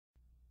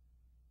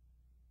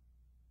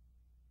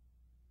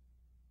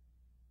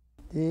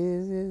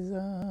This is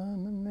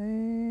on the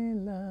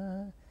main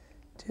line.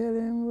 Tell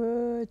him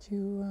what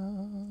you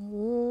want.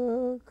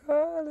 Oh,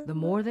 call him The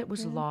more up that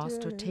was and lost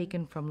or tell him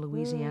taken from what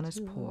Louisiana's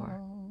you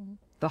poor, want.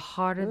 the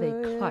harder they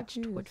Oh, yeah,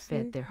 clutched be what a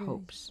fed their secret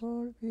hopes. you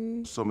wanna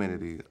be. So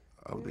many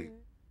of the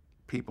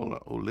people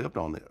who lived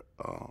on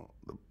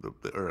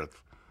the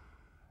earth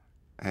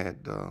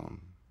had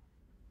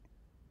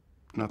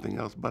nothing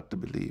else but to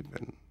believe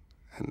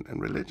in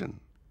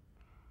religion.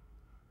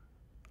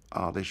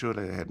 They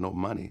surely had no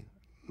money,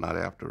 not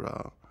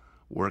after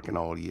working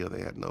all year.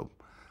 They had no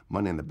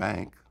money in the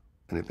bank,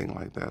 anything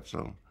like that.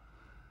 So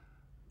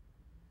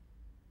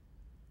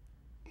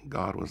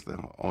God was the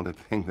only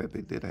thing that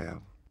they did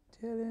have.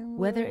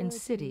 Whether in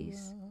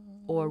cities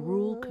or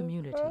rural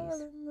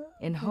communities,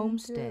 in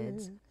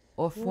homesteads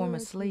or former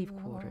slave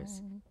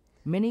quarters,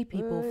 many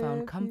people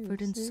found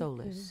comfort and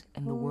solace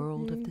in the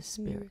world of the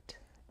spirit.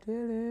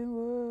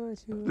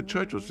 The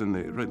church was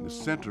right in the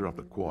center of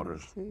the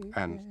quarters,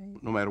 and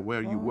no matter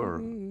where you were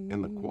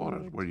in the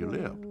quarters where you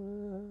lived,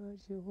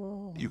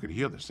 you could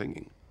hear the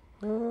singing,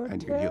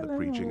 and you could hear the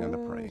preaching and the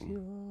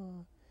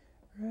praying.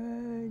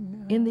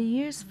 In the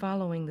years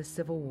following the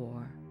Civil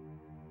War,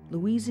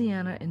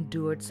 Louisiana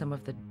endured some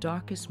of the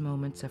darkest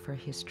moments of her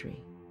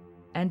history,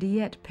 and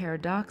yet,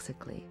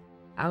 paradoxically,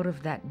 out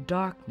of that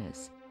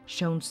darkness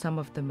shone some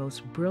of the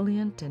most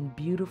brilliant and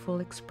beautiful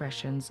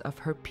expressions of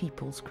her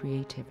people's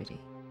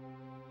creativity.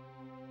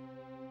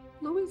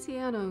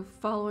 Louisiana,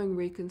 following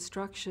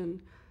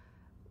Reconstruction,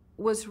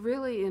 was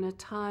really in a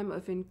time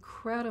of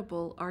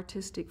incredible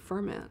artistic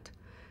ferment.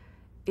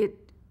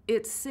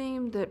 It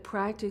seemed that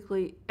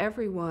practically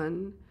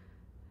everyone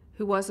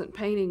who wasn't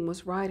painting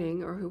was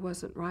writing, or who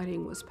wasn't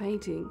writing was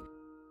painting.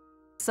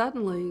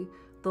 Suddenly,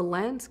 the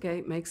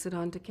landscape makes it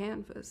onto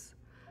canvas.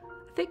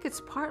 I think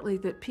it's partly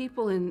that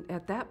people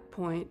at that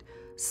point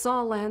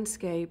saw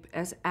landscape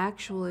as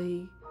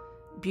actually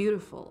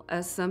beautiful,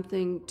 as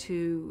something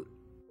to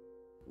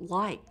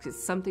like,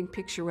 as something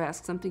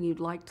picturesque, something you'd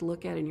like to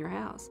look at in your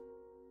house.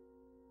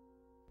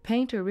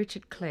 Painter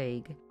Richard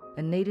Clegg,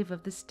 a native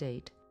of the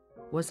state,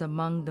 was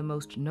among the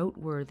most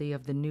noteworthy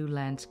of the new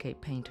landscape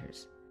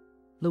painters.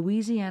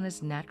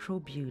 Louisiana's natural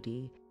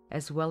beauty,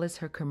 as well as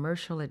her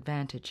commercial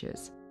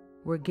advantages,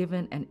 were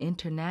given an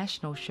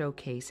international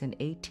showcase in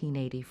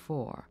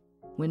 1884,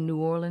 when New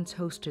Orleans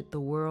hosted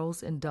the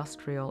World's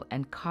Industrial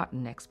and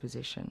Cotton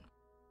Exposition.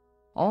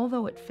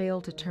 Although it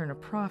failed to turn a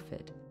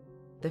profit,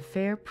 the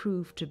fair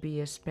proved to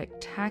be a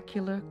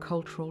spectacular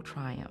cultural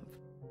triumph,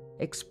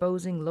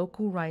 exposing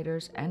local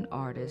writers and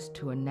artists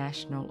to a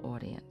national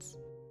audience.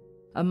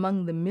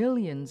 Among the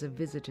millions of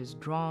visitors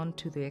drawn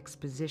to the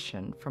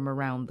exposition from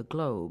around the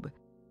globe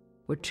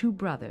were two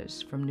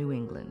brothers from New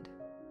England.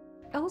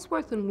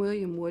 Ellsworth and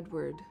William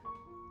Woodward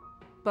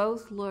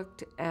both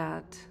looked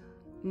at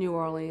New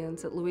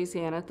Orleans, at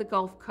Louisiana, at the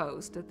Gulf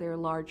Coast, at their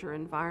larger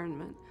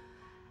environment,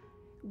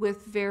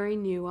 with very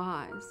new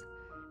eyes.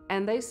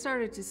 And they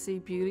started to see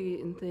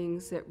beauty in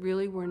things that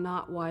really were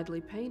not widely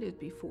painted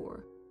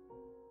before.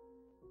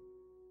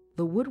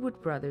 The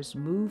Woodward brothers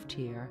moved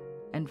here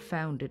and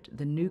founded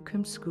the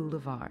Newcomb School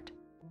of Art,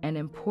 an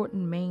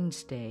important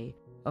mainstay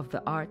of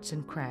the arts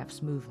and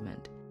crafts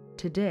movement.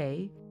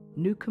 Today,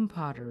 Newcomb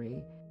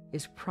pottery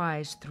is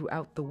prized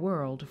throughout the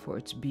world for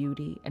its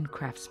beauty and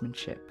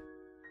craftsmanship.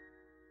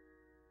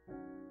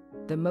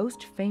 The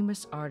most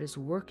famous artist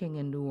working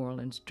in New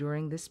Orleans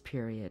during this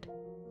period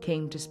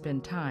came to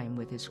spend time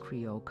with his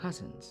Creole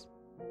cousins.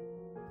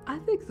 I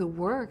think the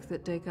work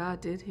that Degas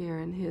did here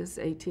in his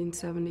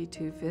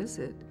 1872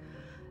 visit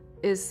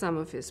is some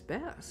of his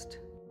best.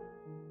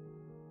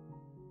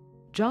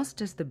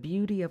 Just as the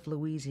beauty of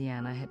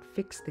Louisiana had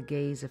fixed the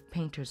gaze of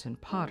painters and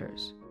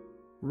potters,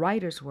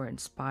 writers were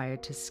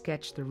inspired to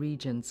sketch the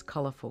region's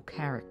colorful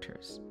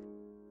characters.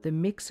 The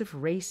mix of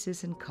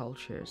races and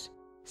cultures,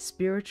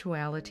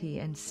 spirituality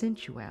and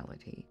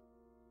sensuality.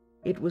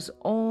 It was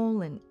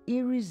all an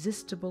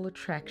irresistible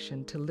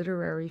attraction to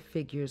literary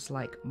figures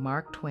like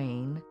Mark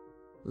Twain,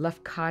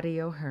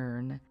 Lafcadio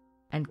Hearn,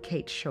 and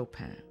Kate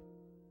Chopin.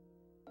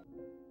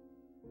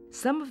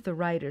 Some of the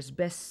writers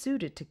best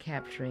suited to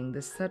capturing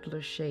the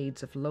subtler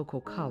shades of local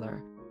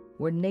color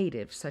were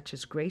natives such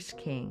as Grace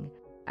King,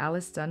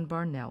 Alice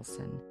Dunbar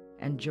Nelson,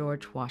 and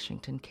George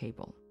Washington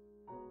Cable.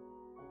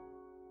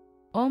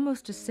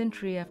 Almost a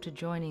century after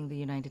joining the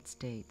United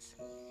States,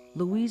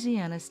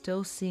 Louisiana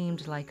still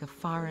seemed like a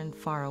foreign,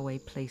 faraway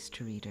place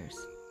to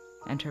readers,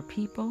 and her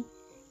people,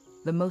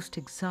 the most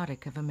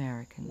exotic of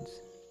Americans.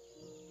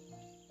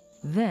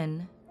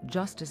 Then,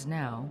 just as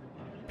now,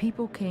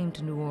 people came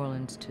to New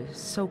Orleans to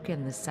soak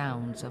in the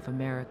sounds of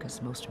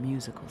America's most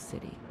musical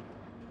city.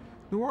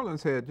 New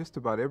Orleans had just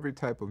about every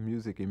type of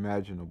music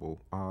imaginable,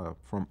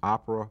 from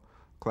opera,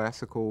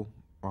 classical,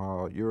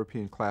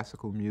 European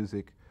classical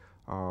music,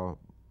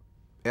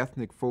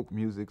 ethnic folk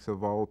musics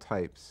of all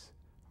types,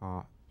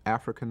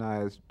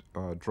 Africanized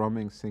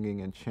drumming,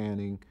 singing, and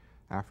chanting,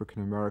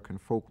 African-American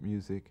folk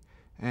music.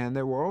 And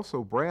there were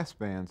also brass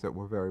bands that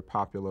were very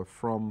popular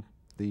from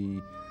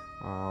the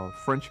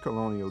French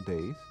colonial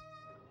days.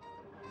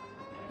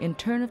 In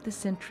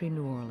turn-of-the-century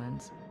New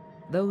Orleans,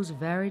 those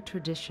varied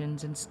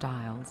traditions and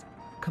styles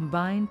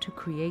combined to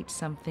create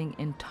something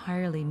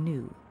entirely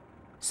new,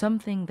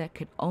 something that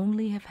could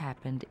only have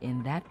happened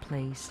in that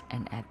place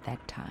and at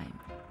that time.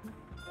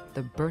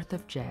 The birth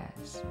of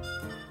jazz.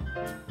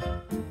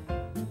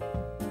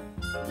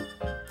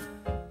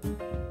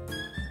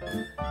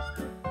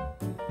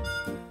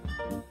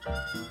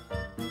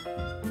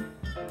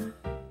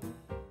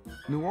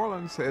 New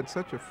Orleans had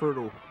such a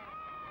fertile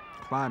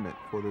climate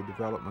for the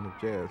development of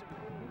jazz.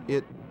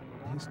 It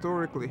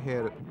historically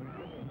had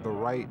the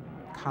right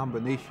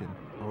combination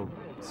of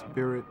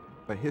spirit,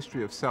 a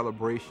history of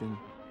celebration,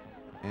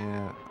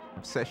 and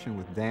obsession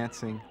with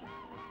dancing,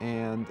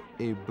 and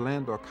a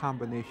blend or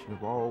combination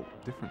of all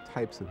different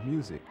types of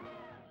music.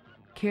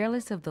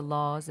 Careless of the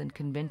laws and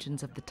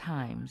conventions of the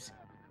times,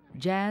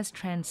 jazz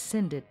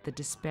transcended the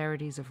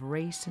disparities of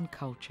race and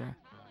culture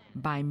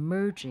by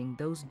merging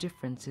those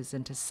differences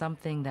into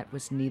something that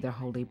was neither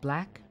wholly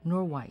black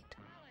nor white,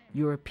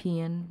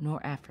 European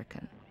nor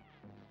African.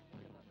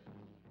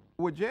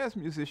 What jazz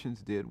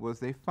musicians did was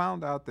they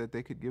found out that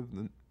they could give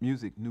the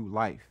music new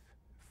life,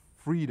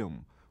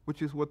 freedom,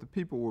 which is what the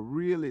people were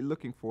really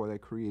looking for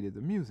that created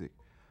the music,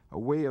 a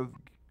way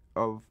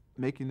of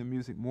making the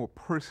music more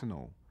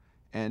personal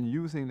and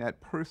using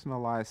that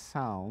personalized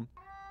sound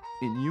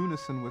in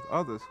unison with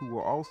others who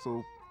were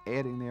also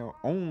adding their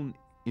own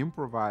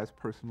improvised,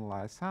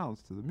 personalized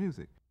sounds to the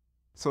music.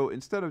 So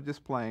instead of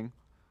just playing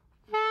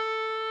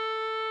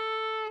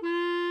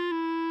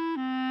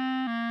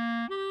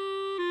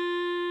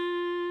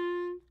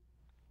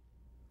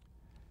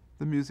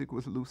the music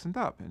was loosened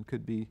up and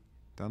could be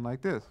done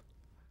like this.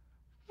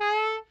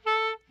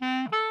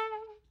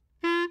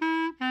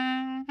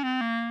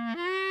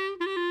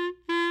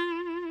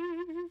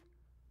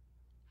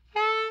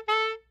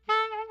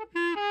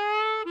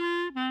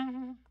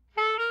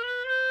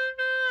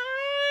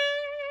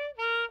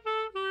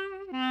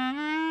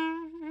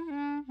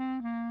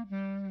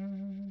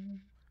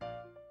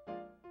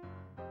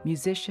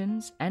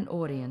 Musicians and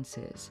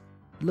audiences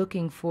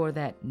looking for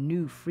that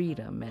new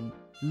freedom and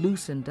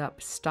loosened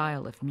up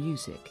style of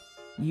music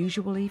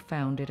usually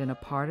found it in a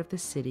part of the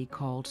city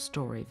called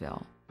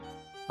Storyville,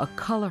 a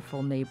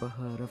colorful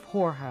neighborhood of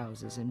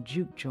whorehouses and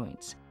juke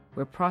joints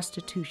where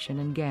prostitution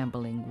and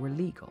gambling were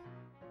legal.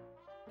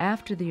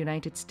 After the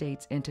United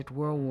States entered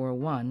World War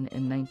I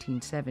in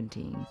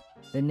 1917,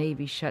 the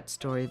Navy shut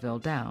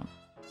Storyville down,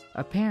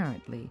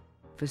 apparently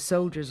for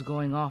soldiers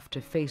going off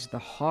to face the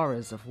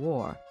horrors of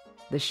war.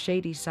 The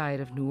shady side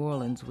of New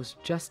Orleans was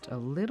just a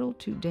little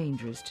too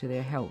dangerous to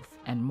their health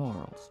and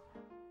morals.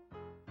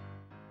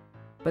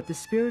 But the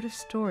spirit of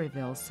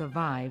Storyville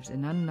survives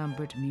in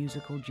unnumbered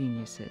musical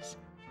geniuses.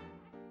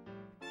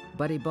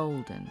 Buddy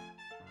Bolden,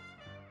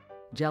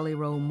 Jelly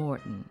Roll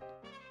Morton,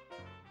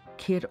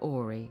 Kid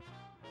Ory,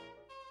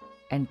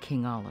 and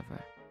King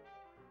Oliver.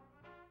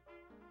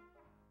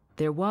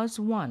 There was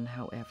one,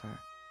 however,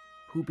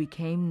 who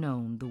became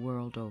known the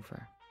world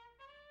over.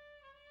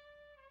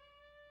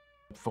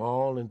 For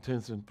all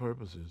intents and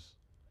purposes,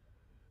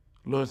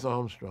 Louis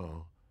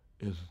Armstrong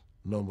is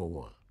number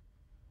one.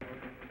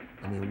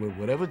 I mean,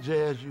 whatever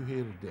jazz you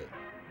hear today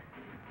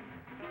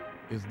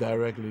is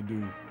directly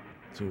due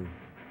to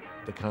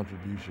the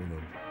contribution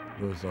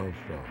of Louis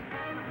Armstrong.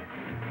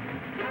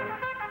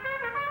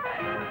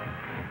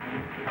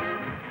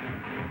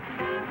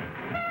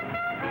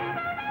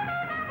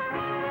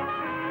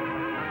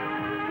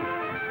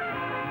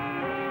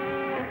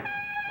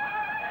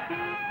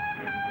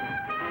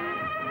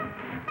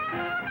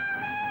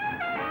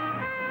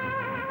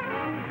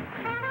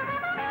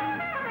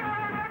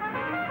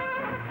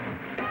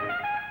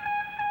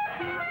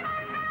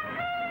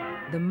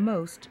 The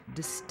most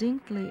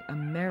distinctly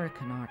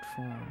American art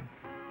form,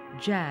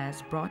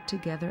 jazz brought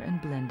together and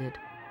blended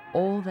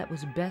all that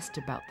was best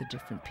about the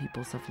different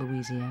peoples of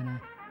Louisiana,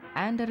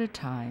 and at a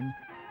time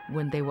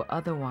when they were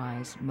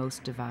otherwise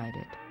most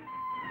divided.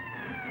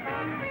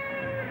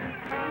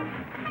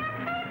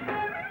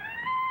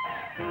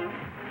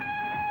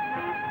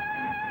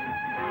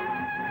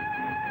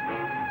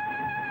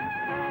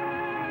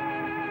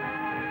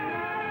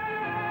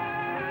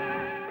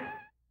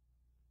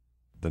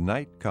 The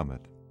night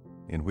cometh,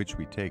 in which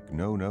we take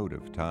no note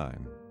of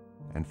time,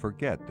 and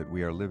forget that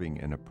we are living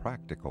in a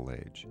practical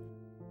age,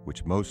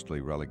 which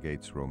mostly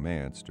relegates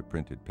romance to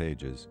printed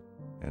pages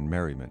and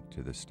merriment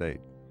to the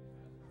state.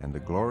 And the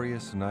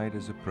glorious night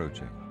is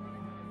approaching,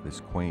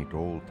 this quaint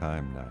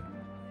old-time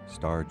night,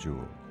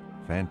 star-jeweled,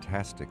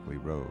 fantastically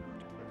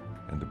robed,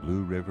 and the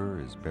blue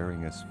river is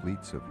bearing us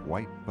fleets of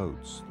white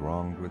boats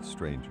thronged with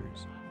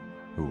strangers,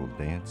 who will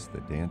dance the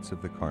dance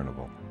of the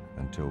carnival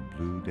until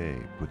blue day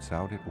puts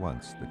out at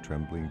once the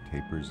trembling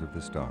tapers of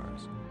the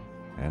stars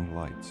and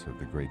lights of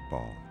the great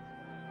ball.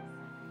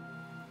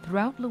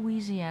 Throughout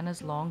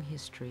Louisiana's long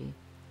history,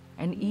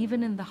 and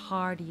even in the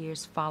hard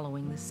years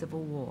following the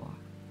Civil War,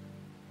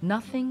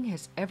 nothing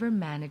has ever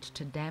managed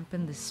to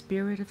dampen the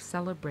spirit of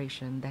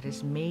celebration that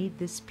has made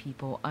this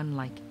people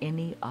unlike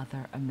any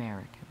other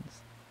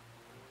Americans.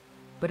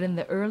 But in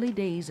the early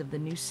days of the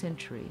new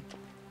century,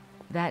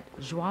 that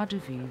joie de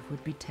vivre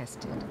would be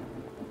tested.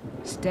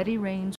 Steady rains